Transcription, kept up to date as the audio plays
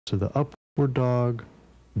to the upward dog,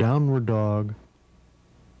 downward dog,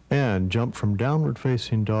 and jump from downward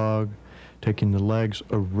facing dog, taking the legs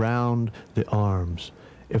around the arms.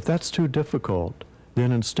 If that's too difficult,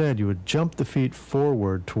 then instead you would jump the feet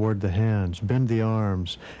forward toward the hands, bend the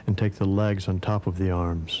arms, and take the legs on top of the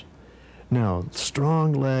arms. Now,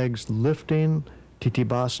 strong legs, lifting,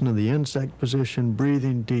 Titibhasana, the insect position,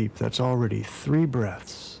 breathing deep. That's already 3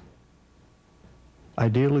 breaths.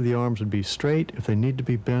 Ideally, the arms would be straight. If they need to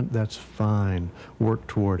be bent, that's fine. Work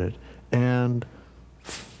toward it. And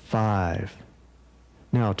 5.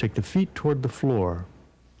 Now, take the feet toward the floor.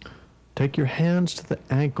 Take your hands to the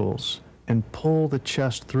ankles and pull the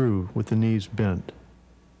chest through with the knees bent.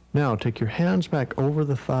 Now, take your hands back over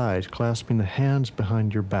the thighs, clasping the hands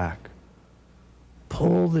behind your back.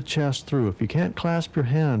 Pull the chest through. If you can't clasp your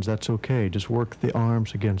hands, that's okay. Just work the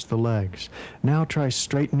arms against the legs. Now try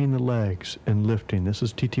straightening the legs and lifting. This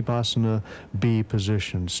is Titibhasana B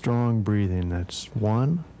position. Strong breathing. That's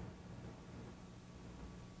 1.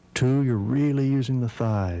 2, you're really using the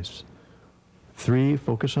thighs. 3,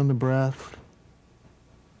 focus on the breath.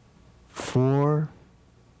 4,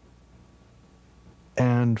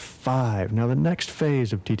 and 5. Now the next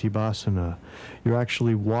phase of Titibhasana, you're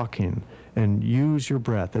actually walking, and use your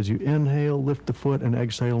breath. As you inhale, lift the foot, and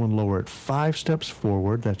exhale and lower it. 5 steps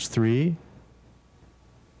forward, that's 3,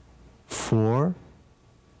 4,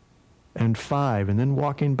 and 5. And then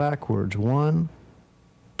walking backwards, 1,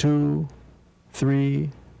 2, 3,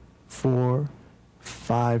 4,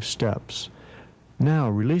 5 steps. Now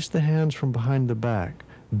release the hands from behind the back.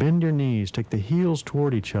 Bend your knees, take the heels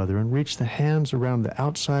toward each other, and reach the hands around the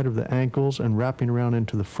outside of the ankles and wrapping around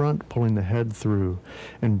into the front, pulling the head through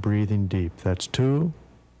and breathing deep. That's 2,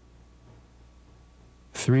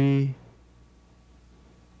 3,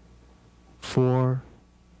 4,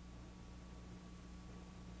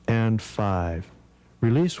 and 5.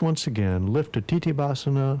 Release once again, lift to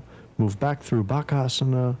Titibhasana, move back through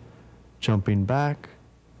Bakasana, jumping back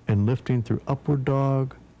and lifting through upward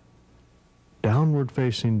dog, downward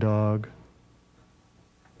facing dog,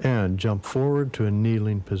 and jump forward to a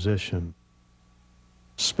kneeling position.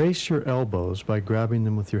 Space your elbows by grabbing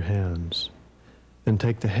them with your hands. Then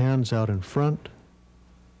take the hands out in front,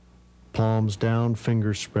 palms down,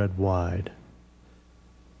 fingers spread wide.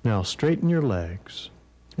 Now straighten your legs.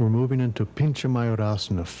 We're moving into Pincha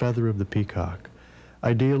Mayurasana, feather of the peacock.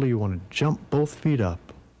 Ideally, you want to jump both feet up,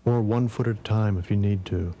 or 1 foot at a time if you need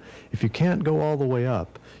to. If you can't go all the way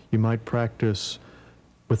up, you might practice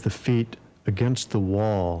with the feet against the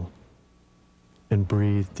wall and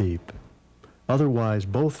breathe deep. Otherwise,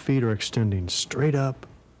 both feet are extending straight up.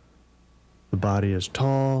 The body is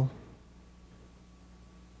tall.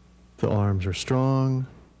 The arms are strong.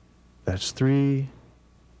 That's 3,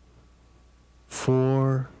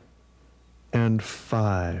 4, and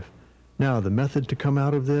 5. Now, the method to come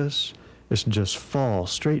out of this is to just fall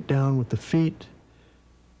straight down with the feet,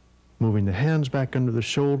 moving the hands back under the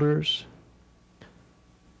shoulders,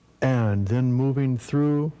 and then moving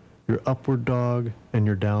through your upward dog and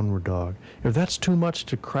your downward dog. If that's too much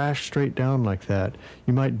to crash straight down like that,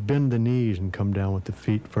 you might bend the knees and come down with the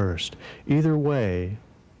feet first. Either way,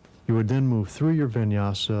 you would then move through your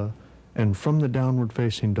vinyasa, and from the downward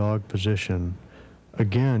facing dog position,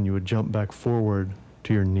 again, you would jump back forward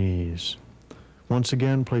to your knees. Once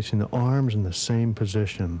again, placing the arms in the same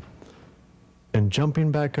position and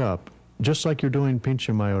jumping back up, just like you're doing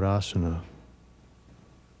Pincha Mayurasana.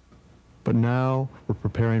 But now we're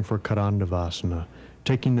preparing for Karandavasana,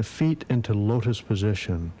 taking the feet into lotus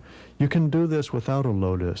position. You can do this without a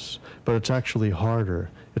lotus, but it's actually harder.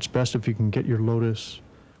 It's best if you can get your lotus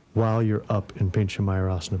while you're up in Pincha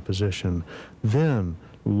Mayurasana position. Then,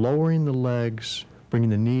 lowering the legs, bringing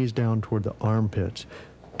the knees down toward the armpits.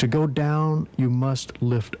 To go down, you must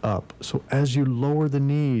lift up. So as you lower the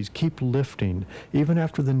knees, keep lifting. Even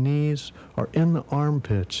after the knees are in the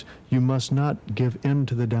armpits, you must not give in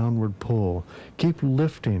to the downward pull. Keep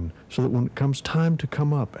lifting so that when it comes time to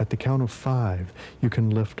come up at the count of 5, you can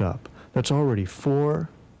lift up. That's already 4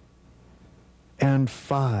 and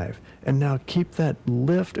 5. And now keep that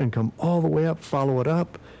lift and come all the way up, follow it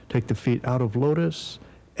up, take the feet out of lotus,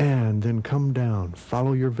 and then come down.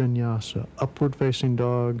 Follow your vinyasa. Upward facing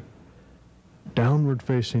dog, downward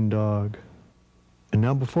facing dog. And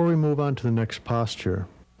now before we move on to the next posture,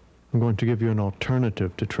 I'm going to give you an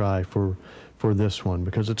alternative to try for this one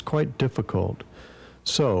because it's quite difficult.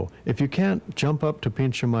 So if you can't jump up to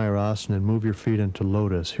Pincha Mayurasana and move your feet into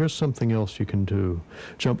lotus, here's something else you can do.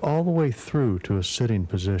 Jump all the way through to a sitting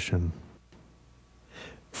position.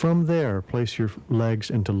 From there, place your legs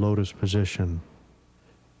into lotus position.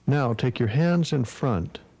 Now take your hands in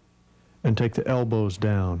front and take the elbows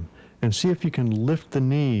down. And see if you can lift the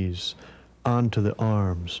knees onto the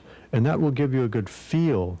arms. And that will give you a good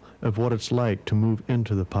feel of what it's like to move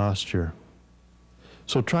into the posture.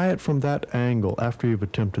 So try it from that angle after you've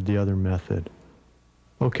attempted the other method.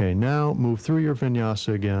 Okay, now move through your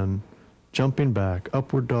vinyasa again, jumping back,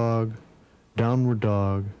 upward dog, downward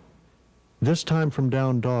dog. This time from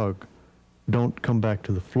down dog, don't come back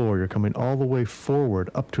to the floor. You're coming all the way forward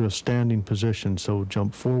up to a standing position. So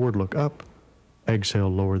jump forward, look up, exhale,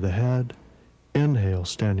 lower the head, inhale,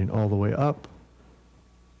 standing all the way up,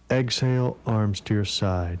 exhale, arms to your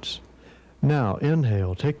sides. Now,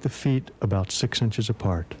 inhale, take the feet about 6 inches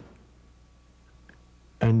apart.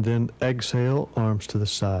 And then exhale, arms to the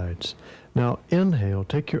sides. Now, inhale,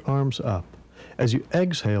 take your arms up. As you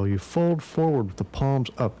exhale, you fold forward with the palms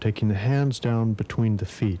up, taking the hands down between the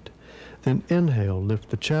feet. Then inhale, lift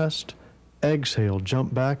the chest. Exhale,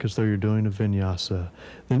 jump back as though you're doing a vinyasa.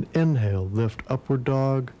 Then inhale, lift upward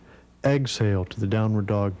dog. Exhale to the downward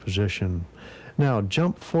dog position. Now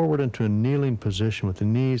jump forward into a kneeling position with the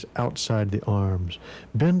knees outside the arms.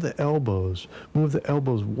 Bend the elbows. Move the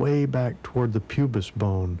elbows way back toward the pubis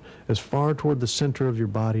bone, as far toward the center of your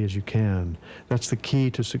body as you can. That's the key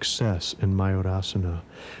to success in Mayurasana.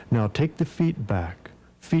 Now take the feet back,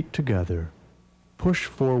 feet together. Push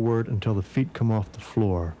forward until the feet come off the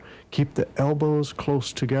floor. Keep the elbows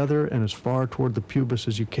close together and as far toward the pubis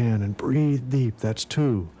as you can, and breathe deep. That's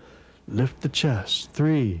 2. Lift the chest.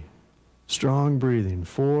 3. Strong breathing.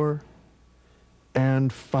 4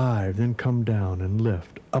 and 5. Then come down and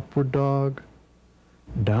lift. Upward dog,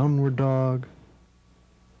 downward dog,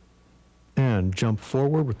 and jump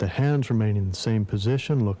forward with the hands remaining in the same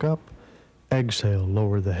position. Look up. Exhale,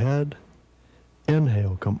 lower the head.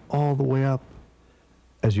 Inhale, come all the way up.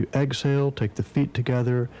 As you exhale, take the feet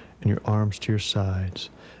together and your arms to your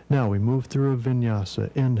sides. Now we move through a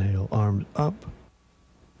vinyasa. Inhale, arms up.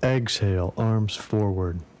 Exhale, arms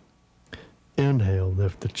forward. Inhale,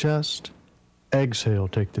 lift the chest. Exhale,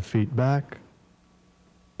 take the feet back.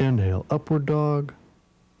 Inhale, upward dog.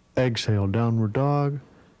 Exhale, downward dog.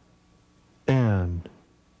 And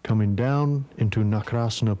coming down into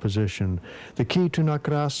Nakrasana position. The key to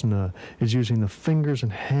Nakrasana is using the fingers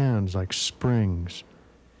and hands like springs.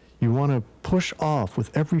 You want to push off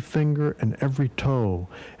with every finger and every toe,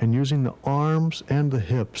 and using the arms and the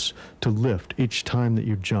hips to lift each time that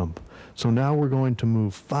you jump. So now we're going to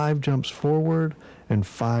move 5 jumps forward and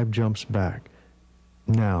 5 jumps back.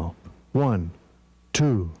 Now, 1,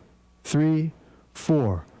 2, 3,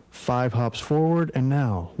 4, 5 hops forward, and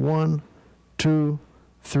now 1, 2,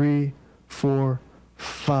 3, 4,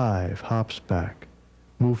 5 hops back.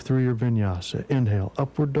 Move through your vinyasa. Inhale,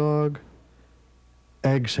 upward dog.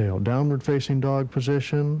 Exhale, downward facing dog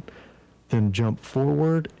position. Then jump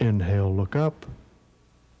forward. Inhale, look up.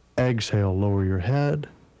 Exhale, lower your head.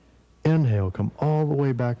 Inhale, come all the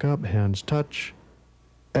way back up, hands touch.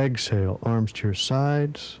 Exhale, arms to your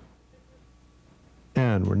sides.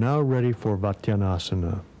 And we're now ready for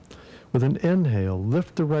Vatyanasana. With an inhale,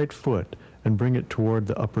 lift the right foot and bring it toward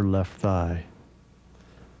the upper left thigh.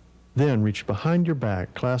 Then reach behind your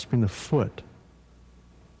back, clasping the foot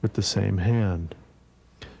with the same hand.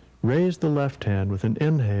 Raise the left hand with an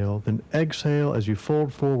inhale, then exhale as you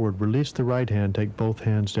fold forward. Release the right hand, take both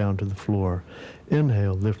hands down to the floor.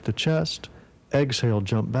 Inhale, lift the chest. Exhale,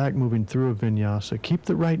 jump back, moving through a vinyasa. Keep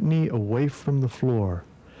the right knee away from the floor.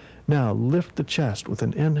 Now lift the chest with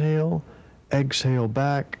an inhale, exhale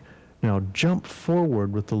back. Now jump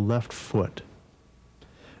forward with the left foot.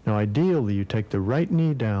 Now ideally you take the right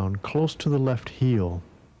knee down close to the left heel,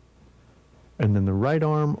 and then the right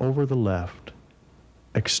arm over the left.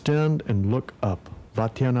 Extend and look up.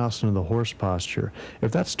 Vatyanasana, the horse posture.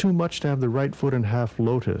 If that's too much to have the right foot in half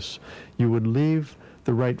lotus, you would leave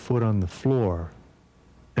the right foot on the floor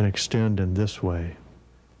and extend in this way,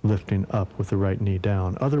 lifting up with the right knee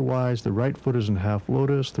down. Otherwise, the right foot is in half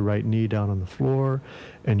lotus, the right knee down on the floor,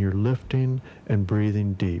 and you're lifting and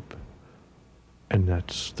breathing deep. And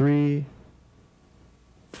that's 3,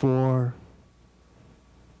 4,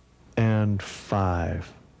 and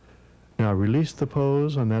 5. Now release the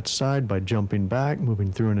pose on that side by jumping back,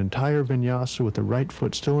 moving through an entire vinyasa with the right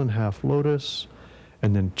foot still in half lotus,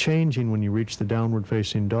 and then changing when you reach the downward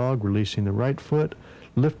facing dog, releasing the right foot,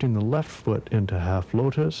 lifting the left foot into half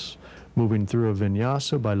lotus, moving through a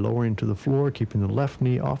vinyasa by lowering to the floor, keeping the left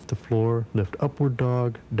knee off the floor, lift upward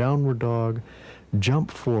dog, downward dog,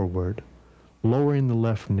 jump forward, lowering the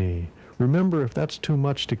left knee. Remember, if that's too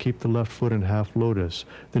much to keep the left foot in half lotus,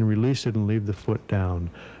 then release it and leave the foot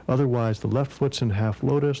down. Otherwise, the left foot's in half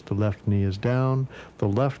lotus, the left knee is down, the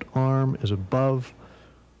left arm is above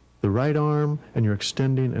the right arm, and you're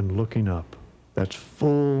extending and looking up. That's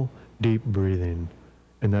full, deep breathing.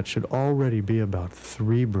 And that should already be about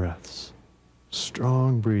 3 breaths.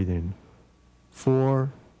 Strong breathing.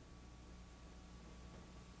 4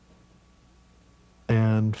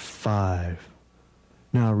 and 5.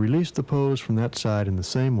 Now release the pose from that side in the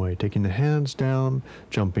same way, taking the hands down,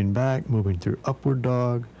 jumping back, moving through upward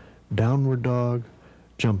dog, downward dog,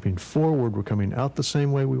 jumping forward. We're coming out the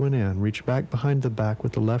same way we went in. Reach back behind the back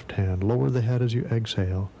with the left hand. Lower the head as you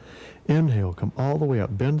exhale. Inhale, come all the way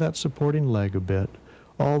up. Bend that supporting leg a bit,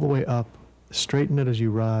 all the way up. Straighten it as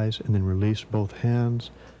you rise, and then release both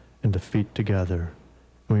hands and the feet together.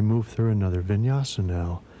 And we move through another vinyasa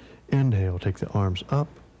now. Inhale, take the arms up.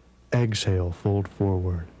 Exhale, fold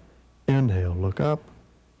forward. Inhale, look up.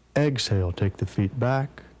 Exhale, take the feet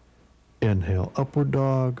back. Inhale, upward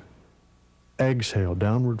dog. Exhale,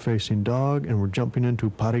 downward facing dog, and we're jumping into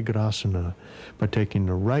Parigrasana by taking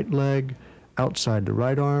the right leg outside the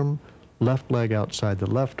right arm, left leg outside the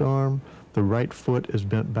left arm, the right foot is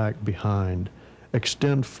bent back behind.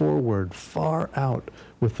 Extend forward, far out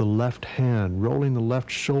with the left hand, rolling the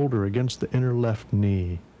left shoulder against the inner left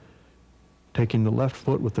knee. Taking the left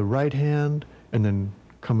foot with the right hand, and then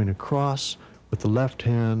coming across with the left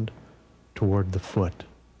hand toward the foot,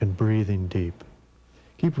 and breathing deep.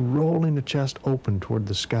 Keep rolling the chest open toward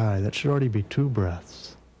the sky. That should already be 2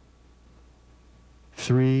 breaths.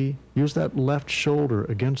 3, use that left shoulder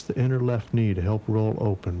against the inner left knee to help roll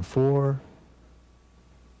open. 4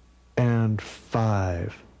 and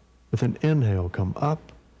 5. With an inhale, come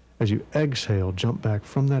up. As you exhale, jump back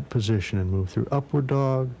from that position and move through upward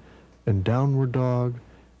dog and downward dog,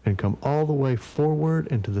 and come all the way forward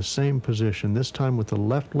into the same position, this time with the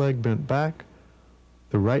left leg bent back,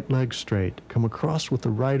 the right leg straight. Come across with the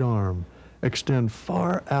right arm. Extend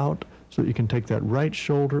far out so that you can take that right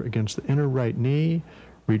shoulder against the inner right knee.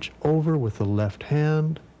 Reach over with the left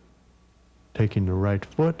hand, taking the right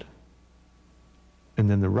foot, and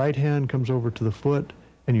then the right hand comes over to the foot,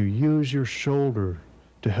 and you use your shoulder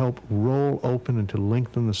to help roll open and to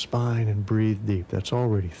lengthen the spine and breathe deep. That's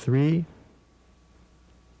already 3,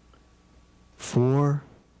 4,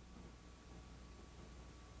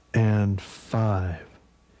 and 5.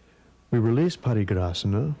 We release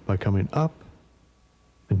Parigrasana by coming up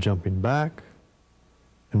and jumping back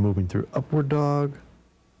and moving through upward dog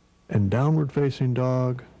and downward facing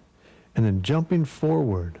dog, and then jumping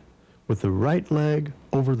forward with the right leg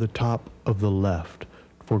over the top of the left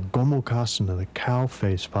for Gomukhasana, the cow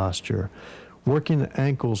face posture, working the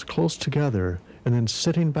ankles close together and then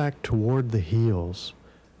sitting back toward the heels.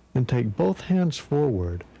 Then take both hands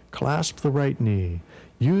forward, clasp the right knee,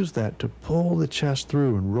 use that to pull the chest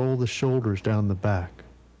through and roll the shoulders down the back.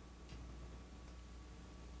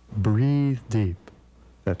 Breathe deep.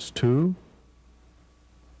 That's 2,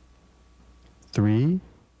 3,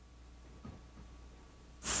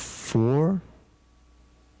 4,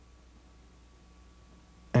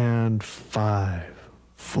 and 5.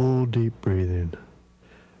 Full deep breathing.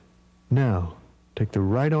 Now, take the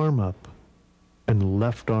right arm up and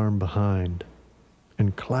left arm behind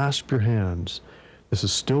and clasp your hands. This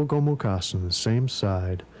is still Gomukhasana, the same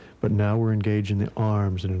side, but now we're engaging the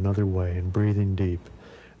arms in another way and breathing deep.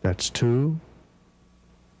 That's 2,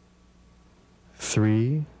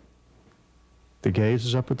 3, the gaze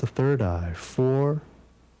is up at the third eye, 4,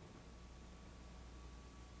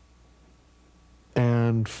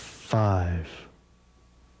 and 5.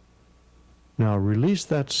 Now release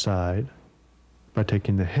that side by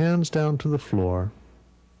taking the hands down to the floor,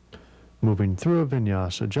 moving through a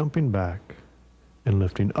vinyasa, jumping back, and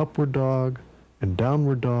lifting upward dog and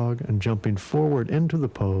downward dog, and jumping forward into the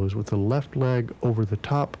pose with the left leg over the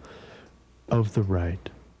top of the right.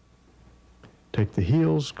 Take the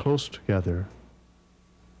heels close together.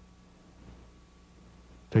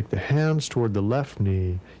 Take the hands toward the left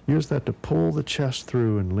knee. Use that to pull the chest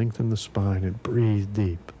through and lengthen the spine, and breathe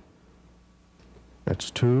deep. That's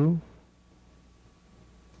 2,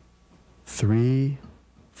 3,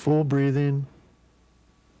 full breathing,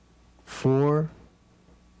 4,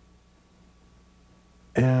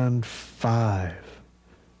 and 5.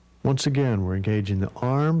 Once again, we're engaging the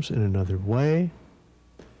arms in another way.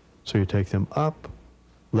 So you take them up,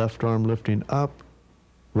 left arm lifting up,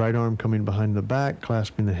 right arm coming behind the back,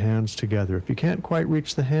 clasping the hands together. If you can't quite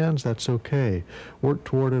reach the hands, that's okay. Work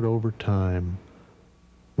toward it over time.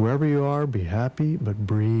 Wherever you are, be happy, but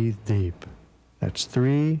breathe deep. That's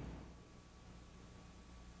 3,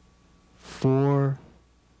 4,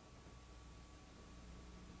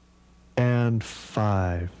 and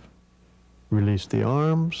 5. Release the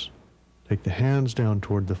arms. Take the hands down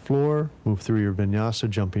toward the floor. Move through your vinyasa,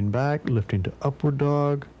 jumping back, lifting to upward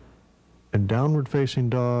dog, and downward facing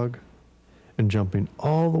dog, and jumping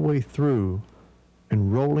all the way through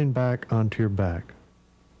and rolling back onto your back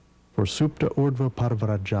for Supta Urdhva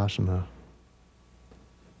Parivrajasana.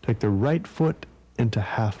 Take the right foot into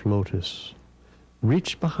half lotus.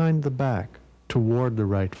 Reach behind the back toward the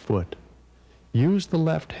right foot. Use the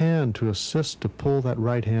left hand to assist to pull that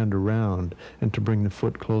right hand around and to bring the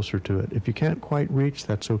foot closer to it. If you can't quite reach,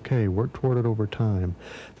 that's okay. Work toward it over time.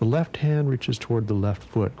 The left hand reaches toward the left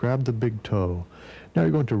foot. Grab the big toe. Now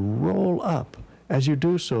you're going to roll up. As you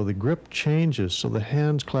do so, the grip changes so the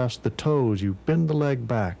hands clasp the toes. You bend the leg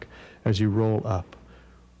back as you roll up.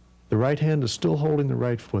 The right hand is still holding the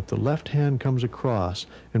right foot. The left hand comes across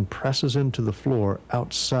and presses into the floor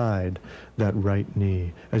outside that right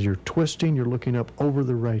knee. As you're twisting, you're looking up over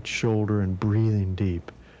the right shoulder and breathing deep.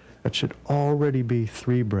 That should already be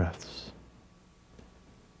 3 breaths.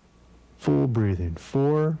 Full breathing.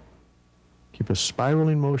 4. Keep a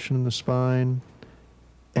spiraling motion in the spine.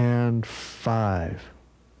 And 5.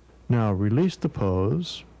 Now release the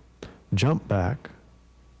pose. Jump back.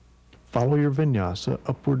 Follow your vinyasa,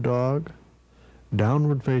 upward dog,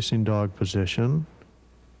 downward facing dog position,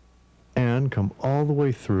 and come all the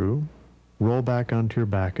way through, roll back onto your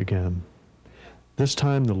back again. This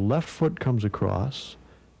time the left foot comes across,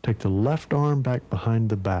 take the left arm back behind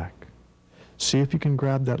the back. See if you can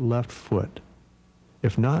grab that left foot.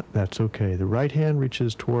 If not, that's okay. The right hand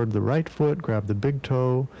reaches toward the right foot, grab the big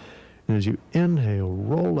toe, and as you inhale,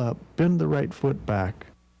 roll up, bend the right foot back.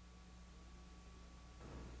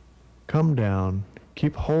 Come down,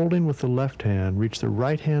 keep holding with the left hand, reach the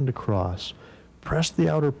right hand across, press the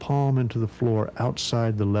outer palm into the floor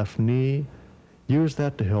outside the left knee. Use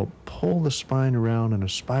that to help pull the spine around in a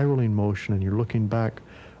spiraling motion, and you're looking back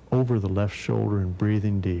over the left shoulder and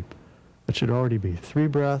breathing deep. That should already be 3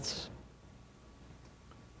 breaths.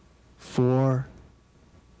 4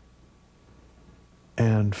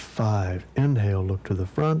 and 5. Inhale, look to the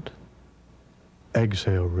front.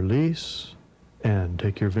 Exhale, release. And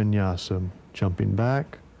take your vinyasa, jumping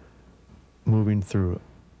back, moving through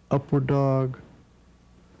upward dog,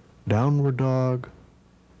 downward dog,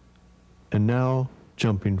 and now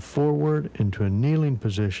jumping forward into a kneeling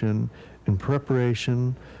position in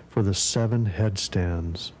preparation for the 7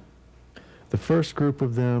 headstands. The first group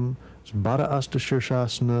of them is Baddha Hasta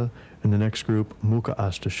Shirshasana, and the next group, Mukha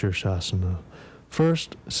Hasta Shirshasana.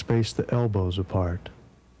 First, space the elbows apart.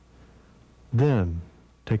 Then,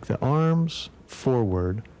 take the arms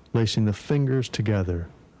forward, lacing the fingers together,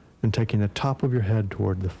 and taking the top of your head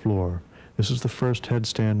toward the floor. This is the first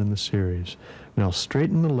headstand in the series. Now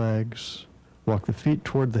straighten the legs, walk the feet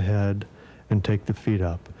toward the head, and take the feet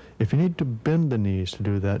up. If you need to bend the knees to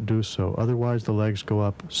do that, do so. Otherwise, the legs go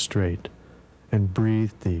up straight. And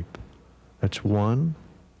breathe deep. That's 1.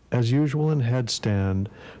 As usual in headstand,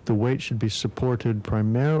 the weight should be supported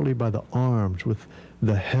primarily by the arms, with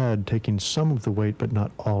the head taking some of the weight but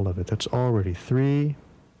not all of it. That's already 3,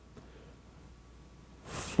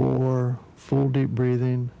 4, full deep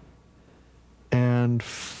breathing, and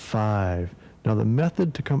 5. Now the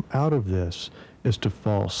method to come out of this is to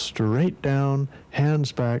fall straight down,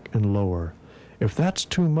 hands back, and lower. If that's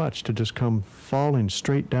too much to just come falling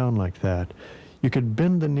straight down like that, you could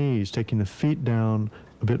bend the knees, taking the feet down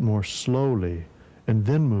a bit more slowly, and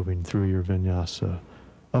then moving through your vinyasa.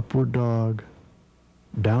 Upward dog,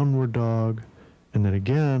 downward dog, and then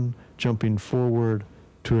again jumping forward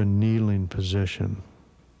to a kneeling position.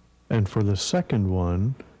 And for the second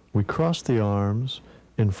one, we cross the arms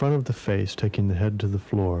in front of the face, taking the head to the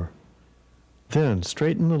floor. Then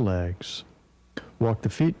straighten the legs, walk the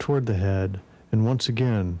feet toward the head, and once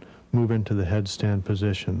again move into the headstand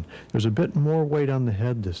position. There's a bit more weight on the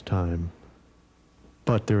head this time,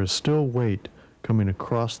 but there is still weight coming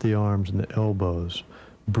across the arms and the elbows.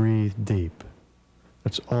 Breathe deep.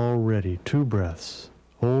 That's already 2 breaths.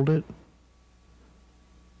 Hold it.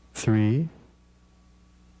 3,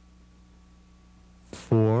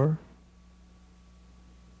 4,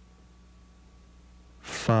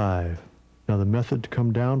 5. Now the method to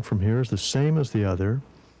come down from here is the same as the other.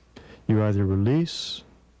 You either release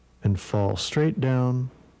and fall straight down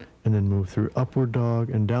and then move through upward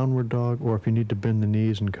dog and downward dog, or if you need to bend the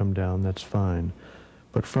knees and come down, that's fine.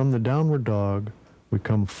 But from the downward dog, we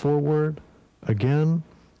come forward again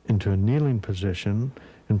into a kneeling position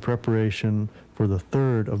in preparation for the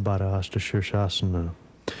 3rd of Baddha Hasta Shirshasana.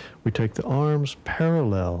 We take the arms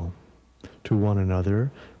parallel to one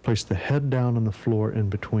another, place the head down on the floor in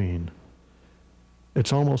between.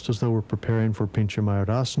 It's almost as though we're preparing for Pincha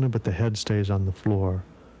Mayurasana, but the head stays on the floor.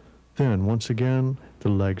 Then, once again, the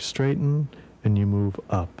legs straighten and you move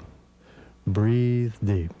up. Breathe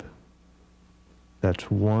deep. That's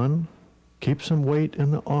 1, Keep some weight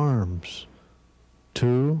in the arms.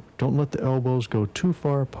 2, don't let the elbows go too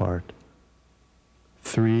far apart.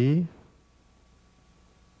 3,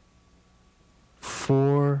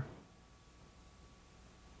 4,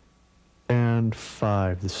 and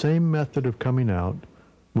 5. The same method of coming out,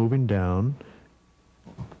 moving down,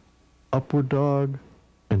 upward dog,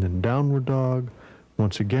 and then downward dog,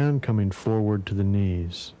 once again coming forward to the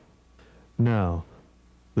knees. Now,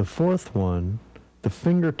 the fourth one, the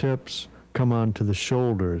fingertips come onto the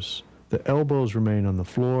shoulders. The elbows remain on the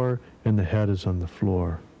floor, and the head is on the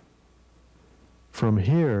floor. From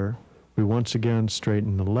here, we once again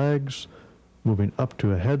straighten the legs, moving up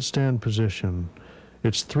to a headstand position.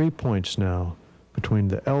 It's 3 points now between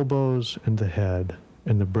the elbows and the head,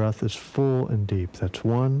 and the breath is full and deep. That's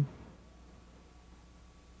 1,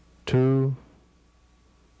 2,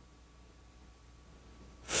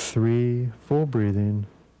 3, full breathing,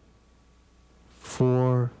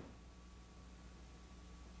 4,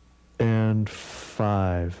 and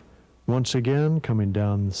 5. Once again, coming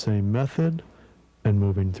down the same method and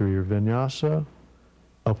moving through your vinyasa,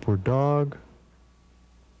 upward dog,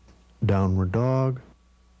 downward dog,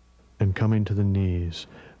 and coming to the knees.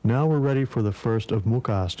 Now we're ready for the first of Mukha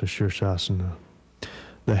Hasta Shirsasana.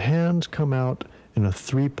 The hands come out in a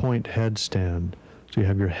 3-point headstand. So you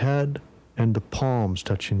have your head and the palms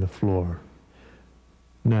touching the floor.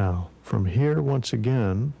 Now, from here, once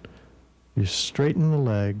again, you straighten the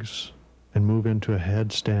legs and move into a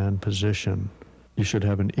headstand position. You should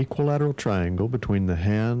have an equilateral triangle between the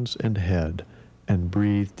hands and head, and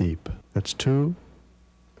breathe deep. That's 2,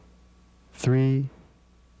 3,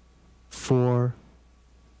 4,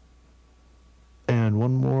 and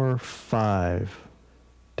one more, 5.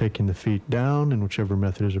 Taking the feet down in whichever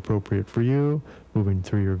method is appropriate for you, moving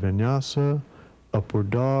through your vinyasa, upward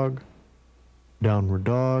dog, downward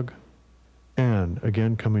dog, and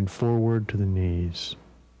again coming forward to the knees.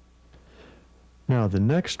 Now the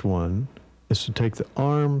next one is to take the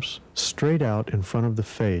arms straight out in front of the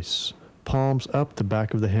face, palms up, the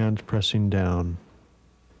back of the hands pressing down.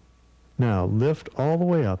 Now lift all the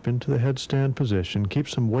way up into the headstand position, keep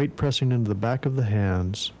some weight pressing into the back of the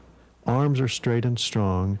hands, arms are straight and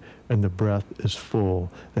strong, and the breath is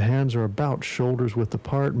full. The hands are about shoulders width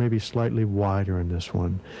apart, maybe slightly wider in this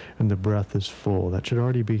one, and the breath is full. That should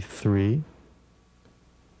already be 3.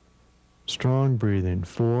 Strong breathing,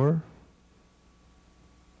 4,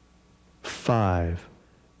 5.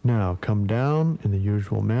 Now come down in the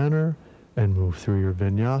usual manner and move through your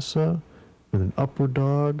vinyasa with an upward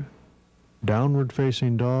dog, downward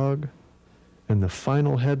facing dog, and the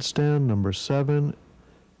final headstand, number 7,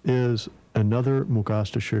 is another Mukha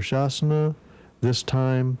Hasta Shirsasana. This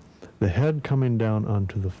time the head coming down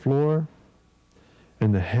onto the floor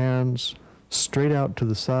and the hands straight out to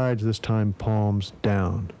the sides, this time palms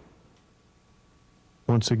down.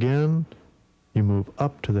 Once again, you move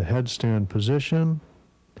up to the headstand position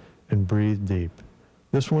and breathe deep.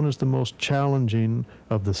 This one is the most challenging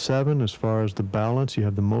of the 7 as far as the balance. You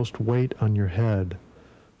have the most weight on your head.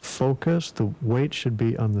 Focus, the weight should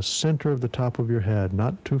be on the center of the top of your head,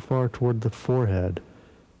 not too far toward the forehead.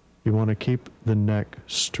 You want to keep the neck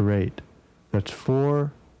straight. That's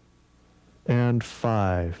 4 and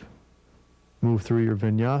 5. Move through your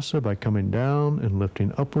vinyasa by coming down and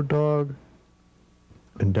lifting upward dog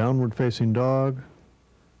and downward facing dog.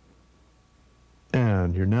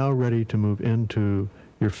 And you're now ready to move into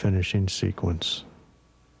your finishing sequence.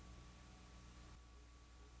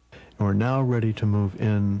 And we're now ready to move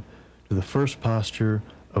in to the first posture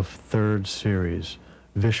of third series,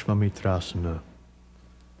 Vishvamitrasana.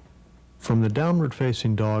 From the downward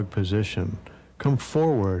facing dog position, come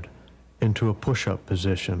forward into a push-up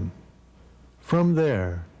position. From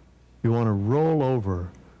there, you want to roll over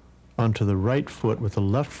onto the right foot with the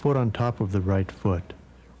left foot on top of the right foot.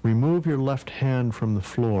 Remove your left hand from the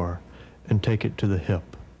floor and take it to the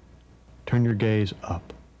hip. Turn your gaze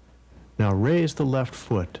up. Now raise the left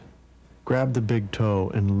foot, grab the big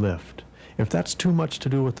toe and lift. If that's too much to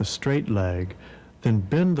do with the straight leg, then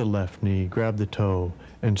bend the left knee, grab the toe,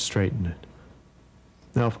 and straighten it.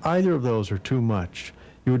 Now if either of those are too much,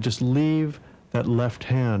 you would just leave that left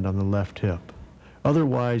hand on the left hip.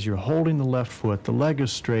 Otherwise, you're holding the left foot, the leg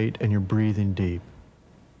is straight, and you're breathing deep.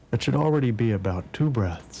 That should already be about 2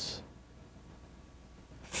 breaths.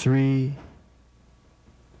 3,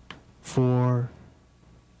 4,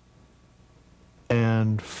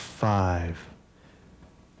 and 5.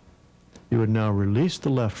 You would now release the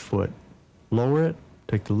left foot, lower it,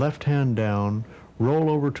 take the left hand down,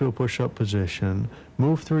 roll over to a push-up position,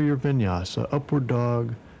 move through your vinyasa, upward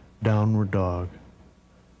dog, downward dog.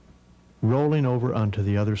 Rolling over onto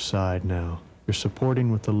the other side now. You're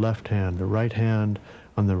supporting with the left hand, the right hand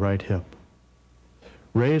on the right hip.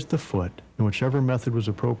 Raise the foot in whichever method was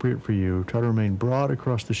appropriate for you. Try to remain broad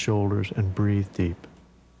across the shoulders and breathe deep.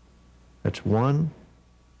 That's 1,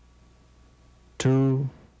 2,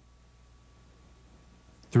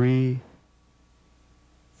 3,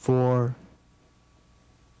 4,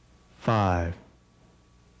 5.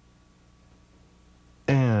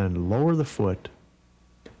 And lower the foot.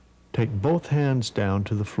 Take both hands down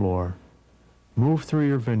to the floor. Move through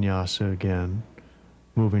your vinyasa again,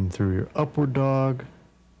 moving through your upward dog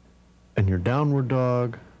and your downward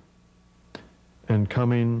dog, and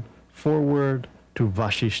coming forward to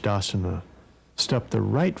Vashisthasana. Step the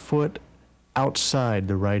right foot outside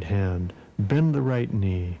the right hand. Bend the right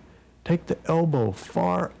knee. Take the elbow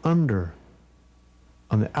far under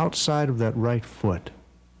on the outside of that right foot.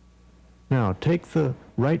 Now, take the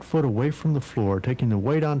right foot away from the floor, taking the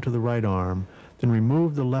weight onto the right arm, then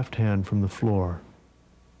remove the left hand from the floor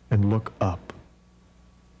and look up.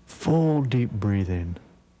 Full deep breathing.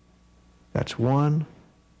 That's 1,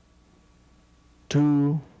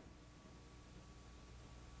 2,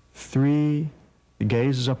 3. The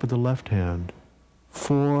gaze is up at the left hand.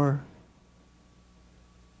 4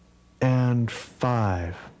 and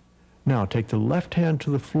 5. Now take the left hand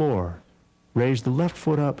to the floor. Raise the left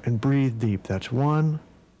foot up and breathe deep. That's 1,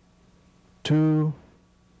 2,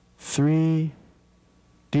 3.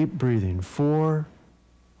 Deep breathing. 4.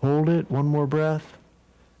 Hold it. One more breath.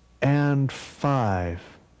 And 5.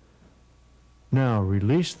 Now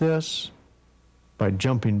release this by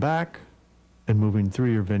jumping back and moving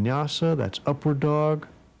through your vinyasa. That's upward dog,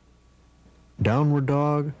 downward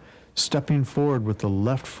dog, stepping forward with the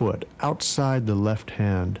left foot outside the left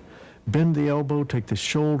hand. Bend the elbow, take the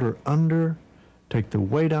shoulder under, take the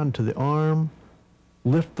weight onto the arm,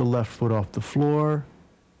 lift the left foot off the floor,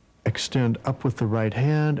 extend up with the right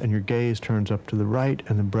hand, and your gaze turns up to the right,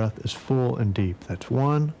 and the breath is full and deep. That's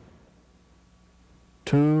 1,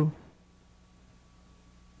 2,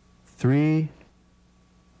 3,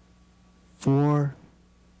 4,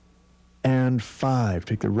 and 5.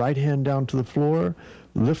 Take the right hand down to the floor,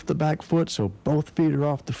 lift the back foot so both feet are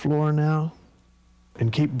off the floor now,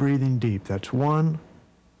 and keep breathing deep. That's 1,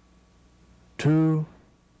 2,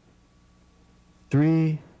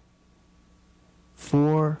 3,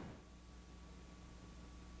 4,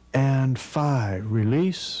 and 5.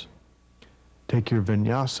 Release. Take your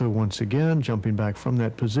vinyasa once again, jumping back from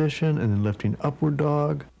that position and then lifting upward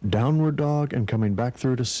dog, downward dog, and coming back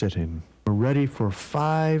through to sitting. We're ready for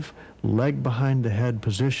 5 leg behind the head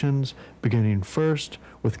positions, beginning first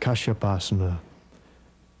with Kashyapasana.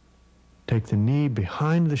 Take the knee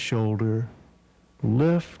behind the shoulder,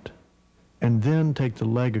 lift, and then take the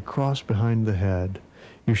leg across behind the head.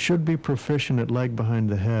 You should be proficient at leg behind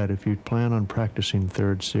the head if you plan on practicing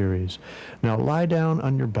third series. Now lie down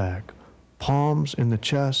on your back, palms in the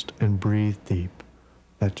chest, and breathe deep.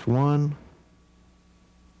 That's 1,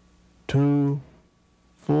 2,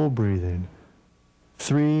 full breathing.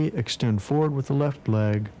 3, extend forward with the left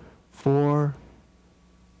leg. 4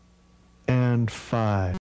 and 5.